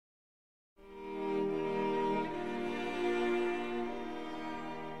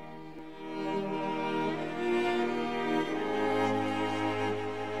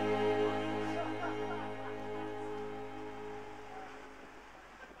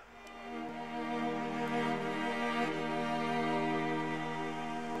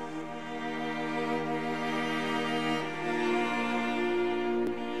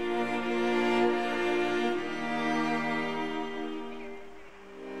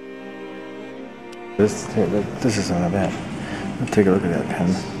This is not bad. Let's take a look at that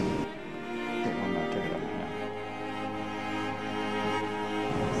pen.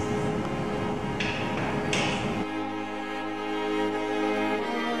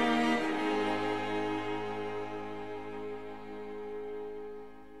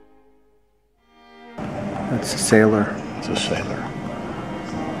 That's a sailor. It's a sailor.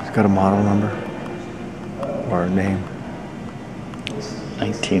 It's got a model number or a name.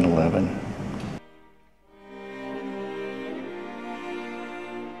 1911.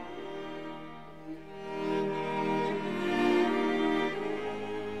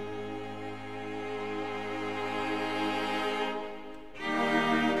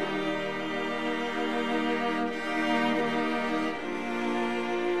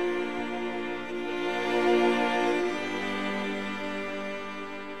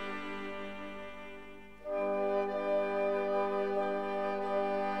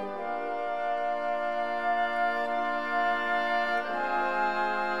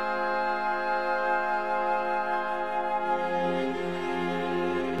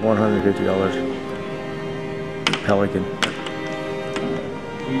 $150. Pelican.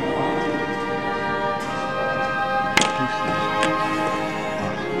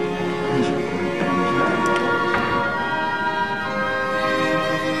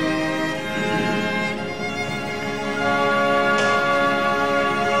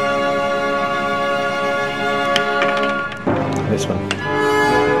 This one.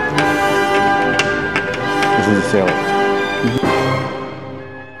 This is a sailor.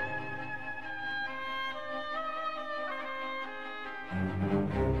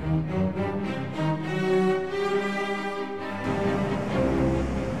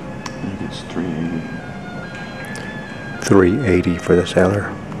 It's 380. 380 for the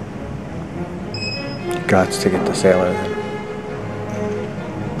sailor. Gots to get the sailor then.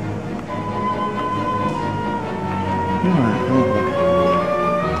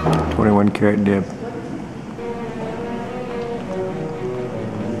 21 karat nib.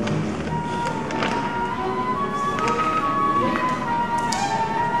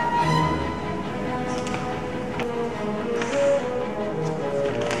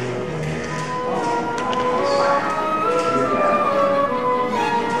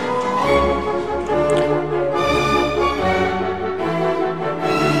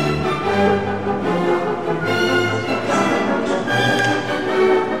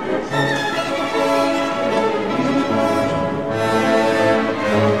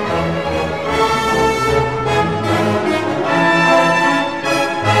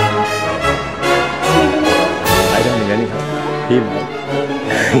 He might.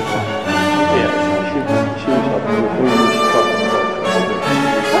 Yeah, she was helping me. We were talking about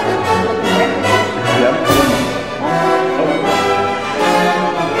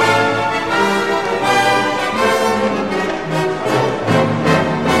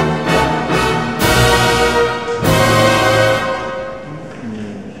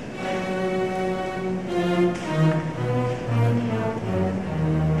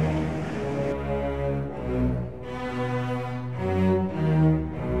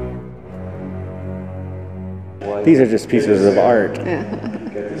These are just pieces of art.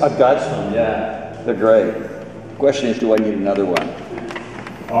 I've got some, yeah. They're great. Question is, do I need another one?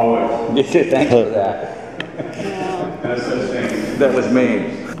 Always. Thanks for that. That was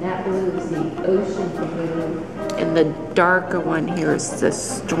me. That blue is the ocean blue. And the darker one here is the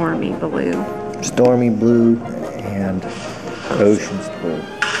stormy blue. Stormy blue and ocean's blue.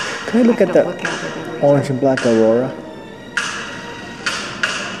 Can I look at the orange and black aurora?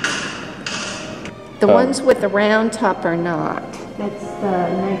 The ones with the round top are not. That's the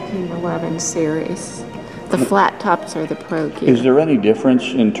 1911 series. The flat tops are the Pro Gear. Is there any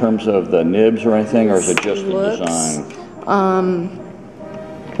difference in terms of the nibs or anything, or is it just the design?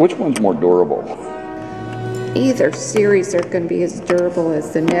 Which one's more durable? Either series are going to be as durable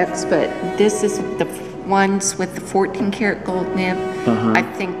as the next, but this is the ones with the 14 karat gold nib, I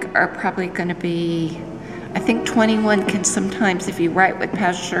think are probably going to be, I think 21 can sometimes, if you write with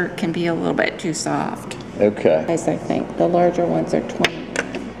pasture, can be a little bit too soft. Okay. I think the larger ones are 20.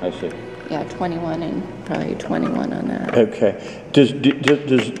 I see. Yeah, 21 and probably 21 on that. Okay. Do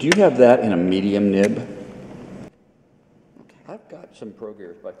you have that in a medium nib? I've got some Pro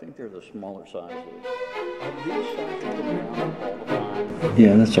Gears, but I think they're the smaller sizes. Are these sizes around all the time?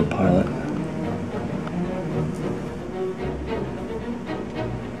 Yeah, that's a Pilot.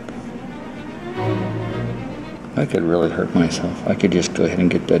 I could really hurt myself. I could just go ahead and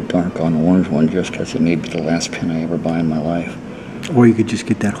get that dark on orange one just because it may be the last pen I ever buy in my life. Or you could just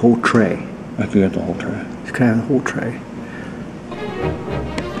get that whole tray. I could get the whole tray. Just kind of the whole tray.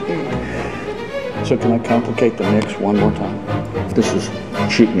 So So can I complicate the mix one more time? This is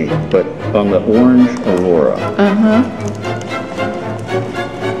cheat me, but on the orange Aurora.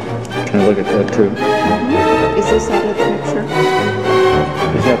 Can I look at that too? Is this out of the picture?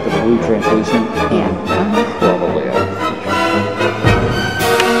 Is that the blue translucent? Yeah. Probably.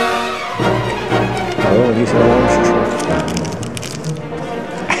 Oh, and you said orange tree.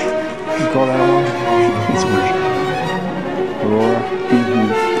 You call that orange? It's orange. Aurora?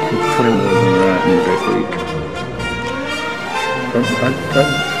 It's pretty more than that in this week.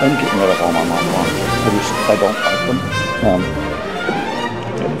 I'm getting rid of all my mom ones. I don't like them.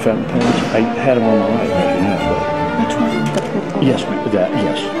 Fountain pens, I had them all my life, as you know, but... Which one? The purple? Yes,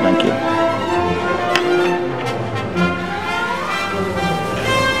 yes, thank you.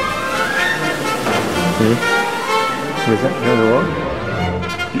 Was that another one?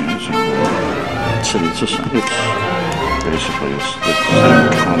 Yeah, it's basically it's the same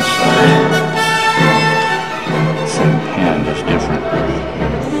concept. Same pen, just different.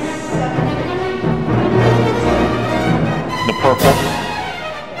 The purple.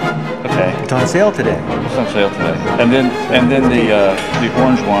 Okay. It's on sale today. It's on sale today. And then the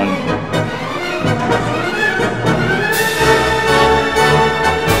orange one.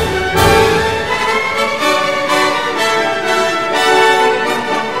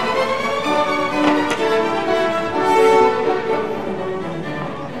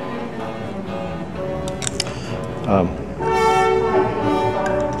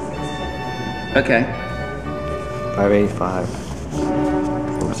 Okay. 585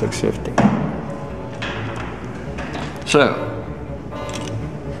 from 650. So,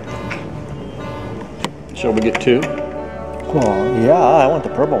 shall we get two? Well, yeah, I want the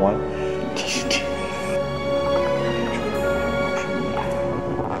purple one.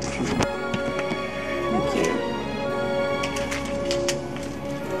 Thank you.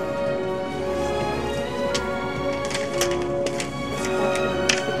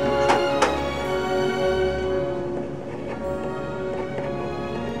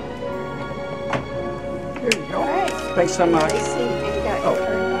 Thanks so much. Oh,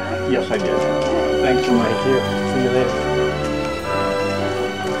 yes, I did. Thanks so much. Thank you. See you later.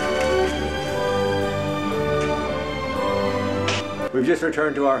 We've just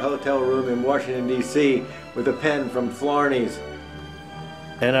returned to our hotel room in Washington, D.C. with a pen from Flarney's.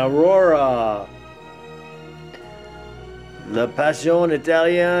 An Aurora. La Passion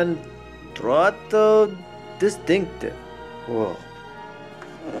Italienne Tratto Distinctive. Whoa.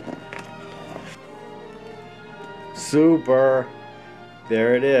 Super.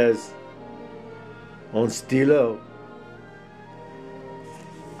 There it is. On stilo.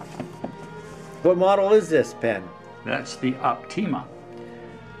 What model is this pen? That's the Optima.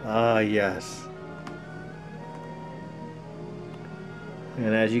 Ah, yes.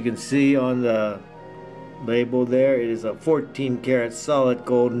 And as you can see on the label there, it is a 14 karat solid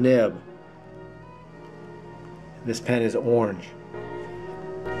gold nib. This pen is orange.